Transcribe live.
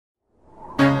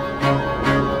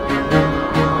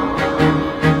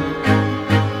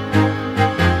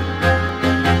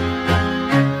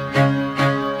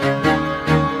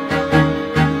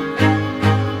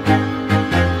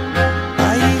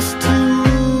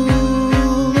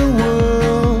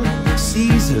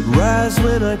eyes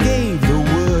when I gave the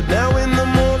word. Now in the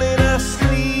morning I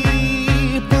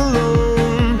sleep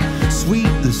alone.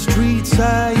 Sweep the streets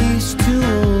I used to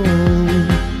own.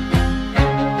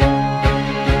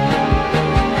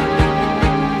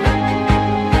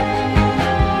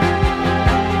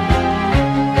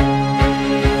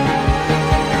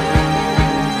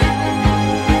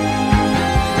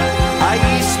 I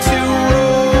used to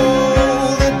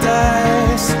roll the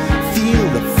dice, feel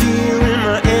the fear in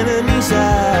my enemy's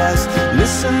eyes,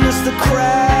 listen as the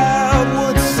crowd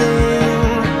would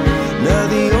sing. Now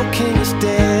the old king is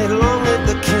dead, long live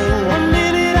the king. One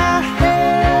minute I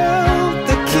held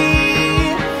the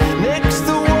key, next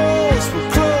the walls were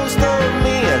closed on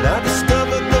me, and I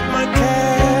discovered that my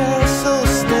castle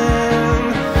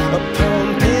stand upon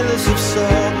pillars of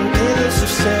salt and pillars of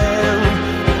sand.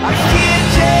 I hear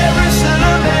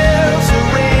Jerusalem bells are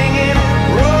ringing,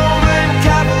 Roman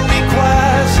cavalry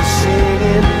choirs are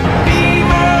singing. Be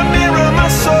my mirror, my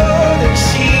sword and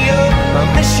shield, my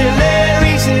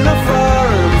missionaries in a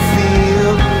foreign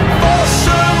field. For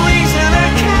some reason I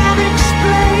can't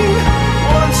explain,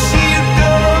 once you've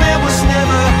gone it was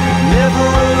never, never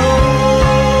an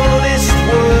honest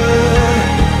word.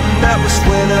 And that was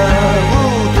when I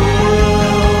ruled the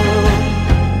world.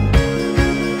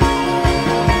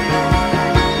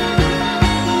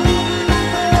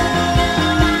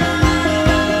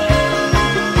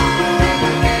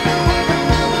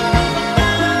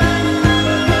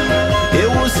 It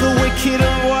was the wicked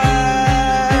and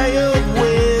wild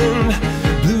wind,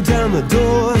 blew down the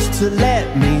doors to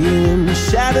let me in,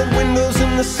 shattered windows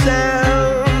and the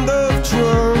sound of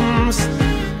drums.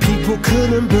 People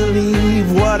couldn't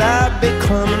believe what I'd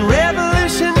become, and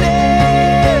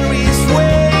revolutionaries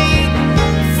wait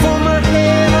for my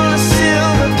head on a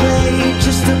silver plate,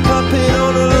 just a puppet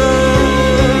on a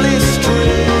lonely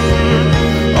string.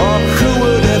 Oh, who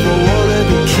would ever want to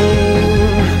be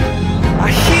king? I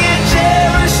hear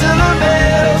Jerusalem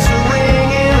bells are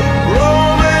ringing,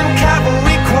 Roman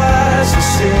cavalry choirs are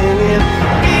singing.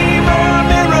 Be my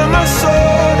mirror, my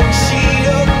sword and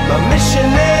shield, my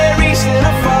missionaries in a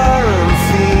foreign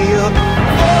field.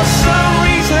 For some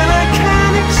reason I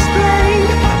can't explain,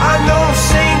 I know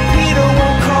St. Peter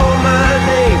won't call my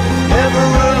name, never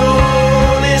an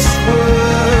honest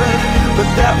word. But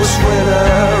that was when I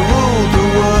ruled the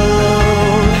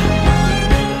world.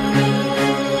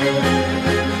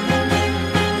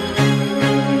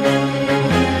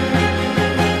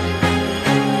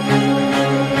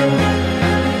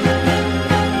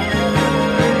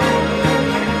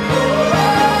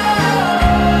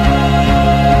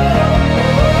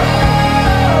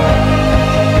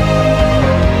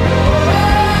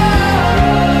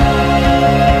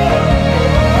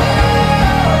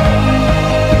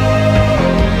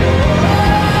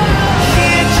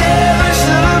 Hear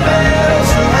Jerusalem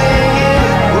bells are ringing,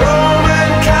 Roman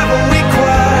cavalry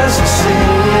choirs are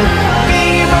singing. Be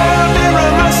my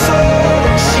mirror, my sword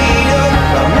and shield,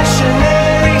 my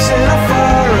missionaries in a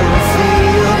foreign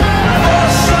field. For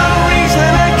some reason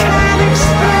I can't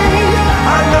explain,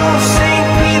 I know St.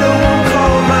 Peter won't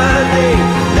call my name,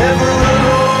 never an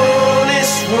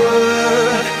honest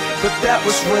word. But that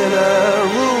was when I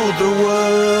ruled the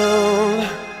world.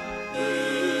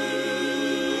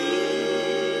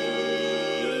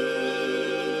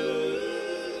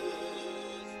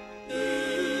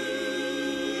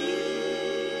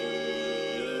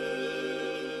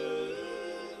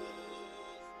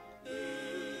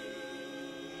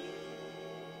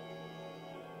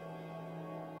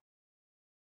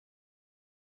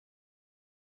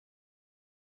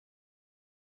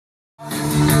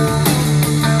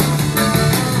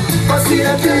 Voici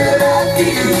la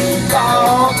thérapie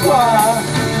en toi,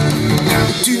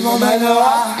 tu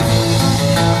m'emmèneras.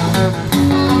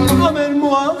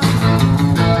 Emmène-moi.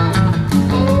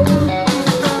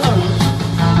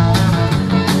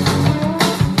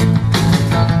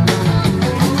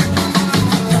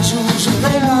 Un jour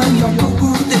j'irai à New York au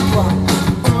bout des doigts,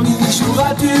 on y jouera,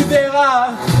 tu verras.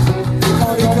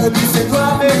 Quand le club il fait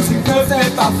noir, mais il ne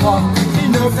fait pas froid. Il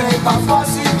ne fait pas froid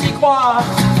si tu y crois.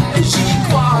 Et j'y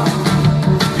crois.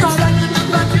 Dans la nuit de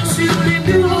peinture sur les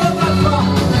murs rebattoirs,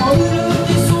 en nous le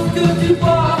disons que tu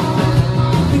bois.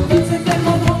 Et que c'est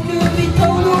tellement grand que vite on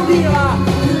oubliera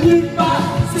que nulle part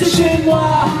c'est chez moi.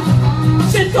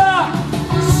 C'est toi,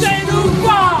 c'est nous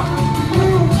quoi.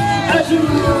 Un jour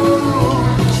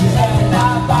j'irai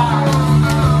là-bas.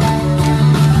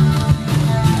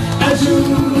 Un jour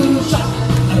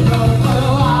chacun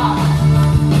reviendra.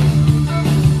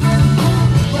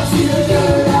 Voici le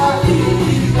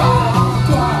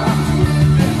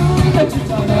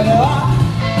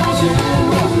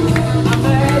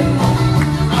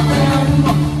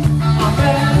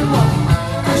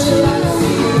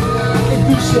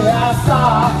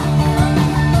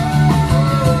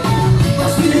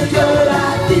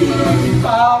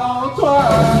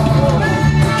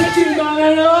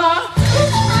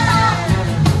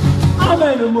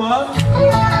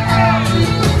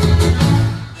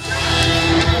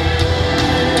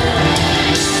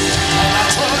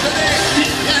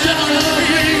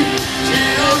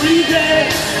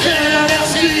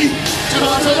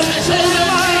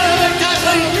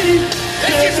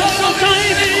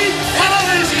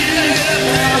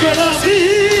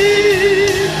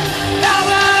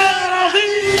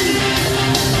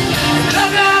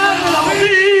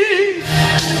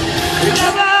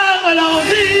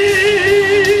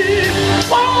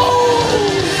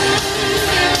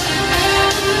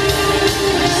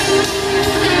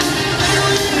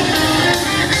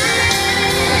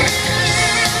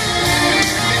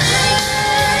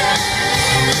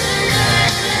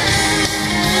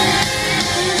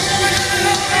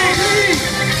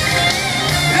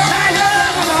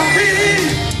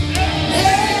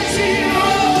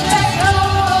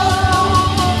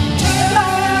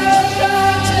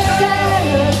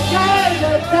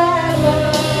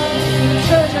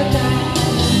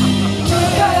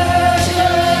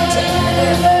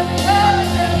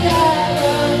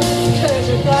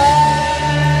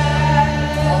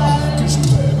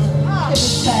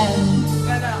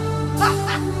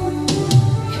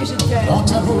Dans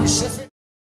ta bouche.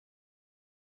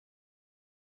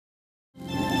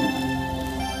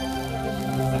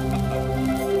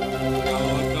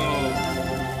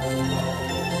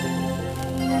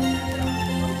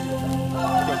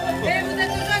 Et vous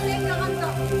êtes déjà né 40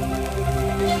 ans.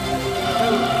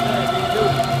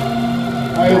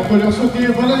 Allez, on peut leur souhaiter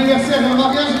bon anniversaire, un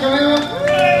mariage quand même.